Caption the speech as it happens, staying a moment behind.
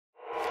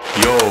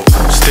Yo,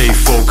 stay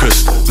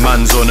focused,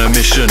 man's on a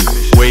mission.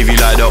 Wavy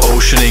like the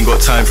ocean, ain't got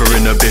time for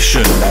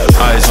inhibition.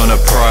 Eyes on a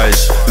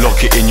prize,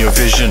 lock it in your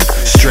vision.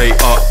 Straight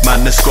up,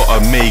 man, that's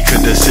gotta make a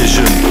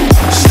decision.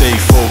 Stay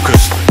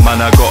focused,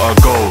 man, I gotta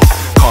go.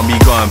 Can't be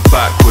going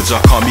backwards,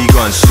 I can't be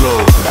going slow.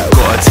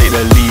 Gotta take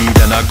the lead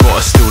and I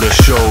gotta steal the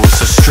show.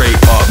 It's a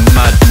straight up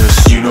madness,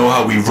 you know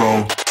how we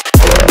roll.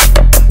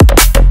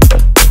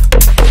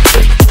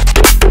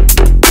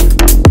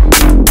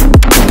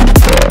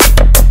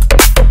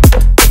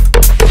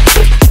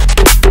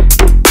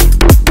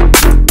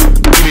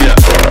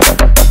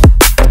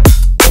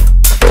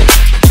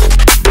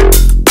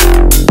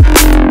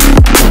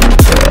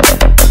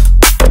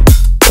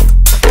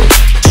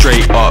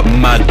 Straight up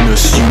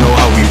madness, you know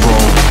how we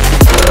roll.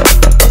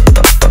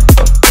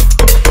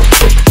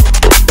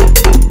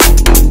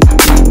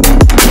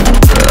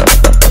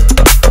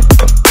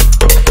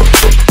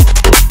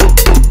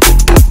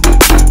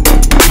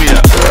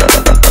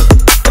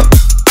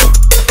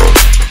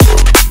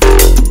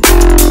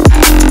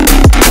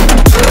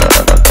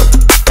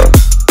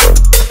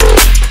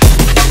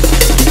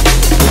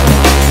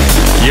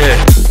 Yeah,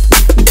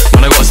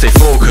 man, I gotta stay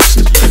focused.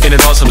 In the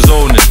dance I'm zoned.